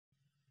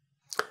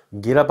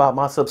get about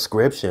my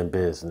subscription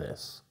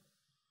business.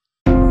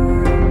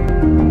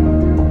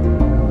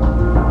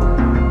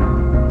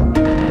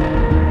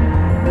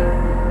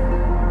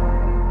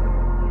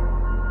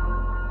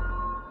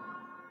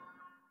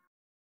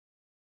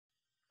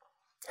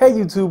 Hey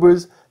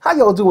YouTubers, how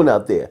y'all doing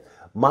out there?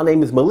 My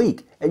name is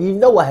Malik, and you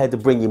know I had to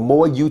bring you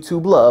more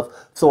YouTube love,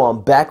 so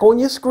I'm back on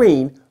your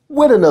screen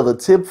with another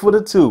tip for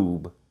the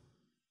tube.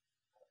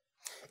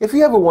 If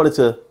you ever wanted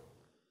to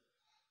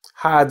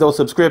hide those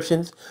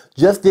subscriptions,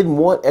 just didn't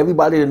want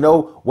everybody to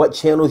know what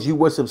channels you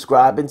were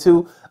subscribing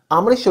to,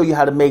 I'm going to show you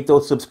how to make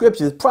those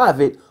subscriptions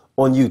private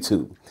on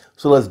YouTube.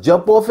 So let's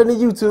jump off into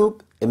YouTube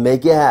and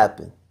make it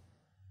happen.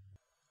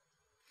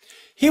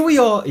 Here we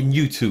are in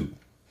YouTube.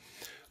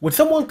 When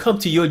someone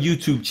comes to your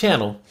YouTube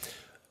channel,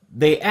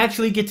 they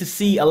actually get to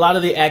see a lot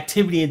of the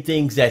activity and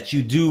things that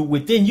you do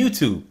within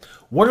YouTube.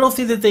 One of those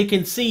things that they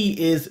can see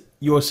is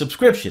your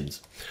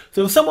subscriptions.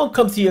 So if someone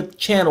comes to your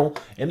channel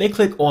and they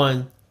click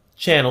on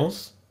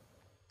channels,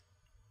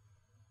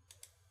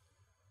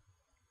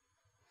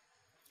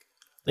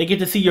 they get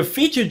to see your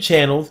featured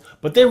channels,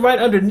 but then right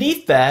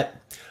underneath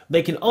that,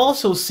 they can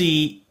also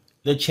see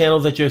the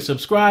channels that you're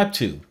subscribed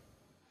to.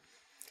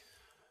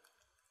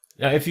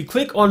 Now, if you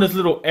click on this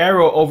little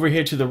arrow over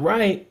here to the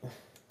right,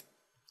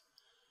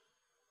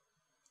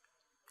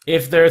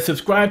 if they're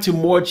subscribed to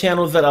more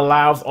channels that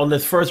allows on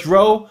this first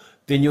row,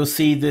 then you'll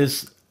see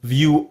this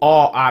view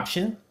all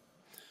option.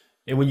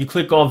 And when you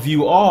click on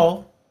view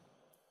all,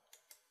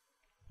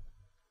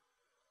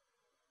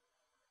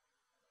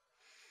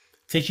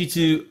 it takes you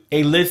to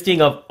a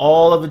listing of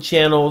all of the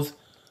channels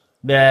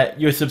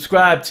that you're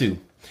subscribed to.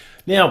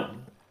 Now,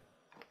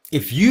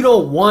 if you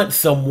don't want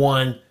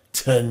someone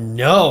to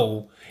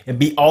know and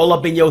be all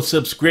up in your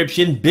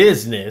subscription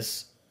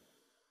business,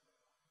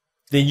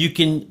 then you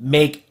can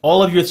make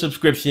all of your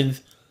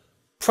subscriptions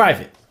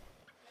private.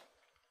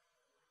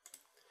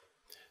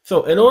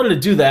 So in order to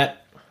do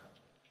that,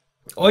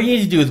 all you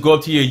need to do is go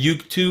up to your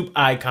YouTube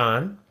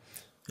icon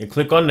and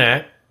click on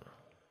that.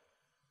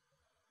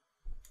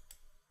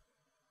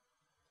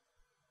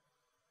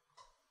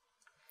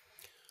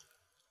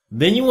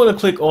 Then you want to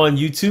click on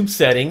YouTube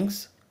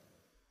settings.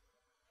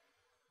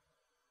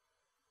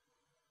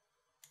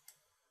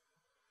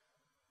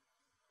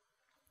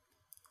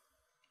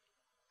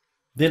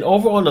 Then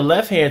over on the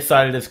left-hand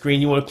side of the screen,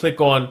 you want to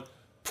click on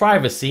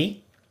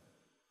privacy.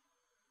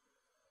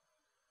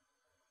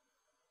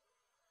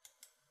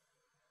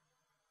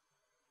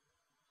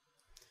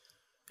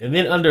 And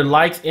then under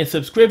likes and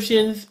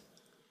subscriptions,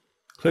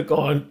 click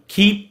on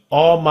keep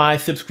all my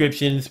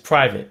subscriptions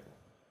private.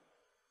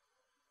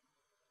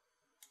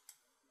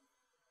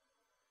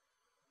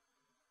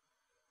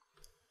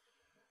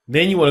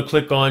 Then you want to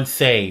click on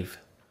save.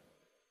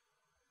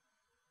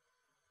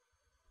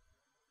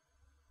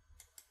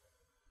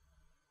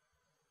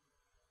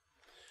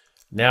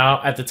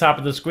 Now at the top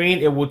of the screen,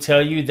 it will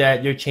tell you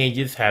that your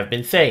changes have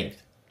been saved.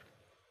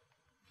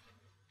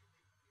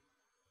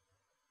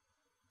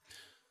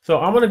 So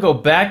I'm going to go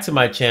back to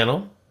my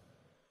channel.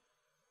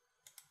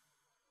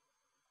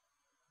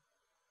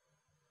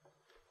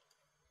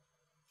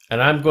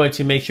 And I'm going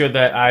to make sure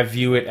that I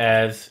view it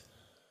as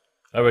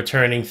a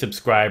returning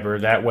subscriber.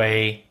 That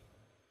way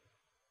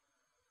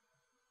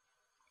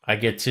I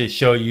get to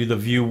show you the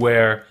view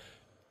where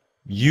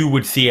you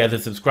would see as a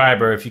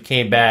subscriber if you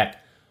came back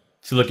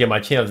to look at my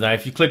channels. Now,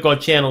 if you click on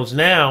channels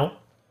now,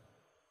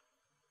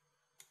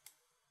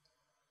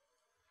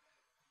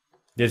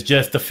 there's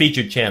just the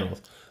featured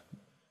channels.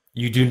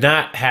 You do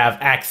not have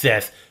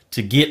access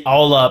to get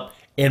all up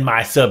in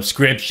my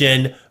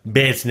subscription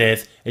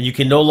business, and you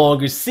can no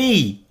longer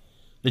see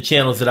the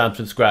channels that I'm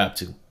subscribed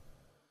to.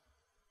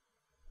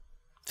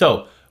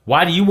 So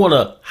why do you want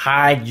to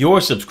hide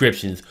your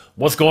subscriptions?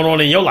 What's going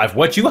on in your life?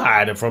 What you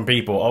hiding from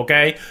people,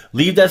 okay?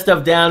 Leave that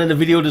stuff down in the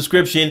video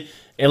description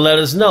and let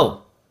us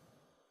know.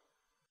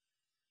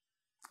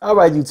 All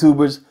right,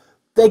 YouTubers,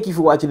 thank you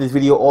for watching this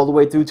video all the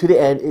way through to the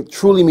end. It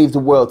truly means the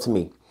world to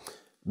me.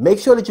 Make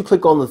sure that you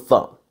click on the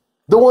thumb,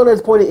 the one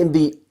that's pointed in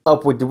the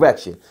upward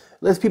direction.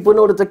 Lets people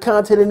know that the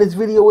content in this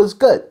video is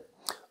good.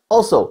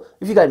 Also,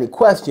 if you got any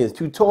questions,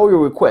 tutorial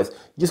requests,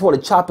 you just want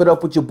to chop it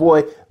up with your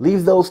boy,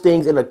 leave those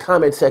things in the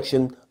comment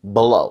section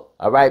below,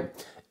 all right?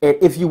 And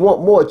if you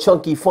want more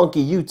chunky,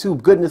 funky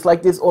YouTube goodness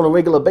like this on a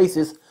regular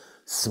basis,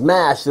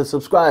 smash the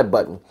subscribe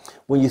button.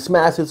 When you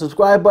smash the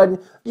subscribe button,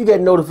 you get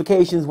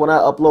notifications when I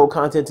upload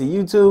content to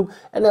YouTube,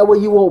 and that way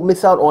you won't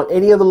miss out on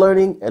any of the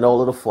learning and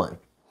all of the fun.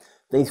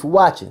 Thanks for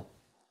watching.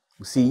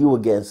 We'll see you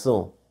again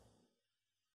soon.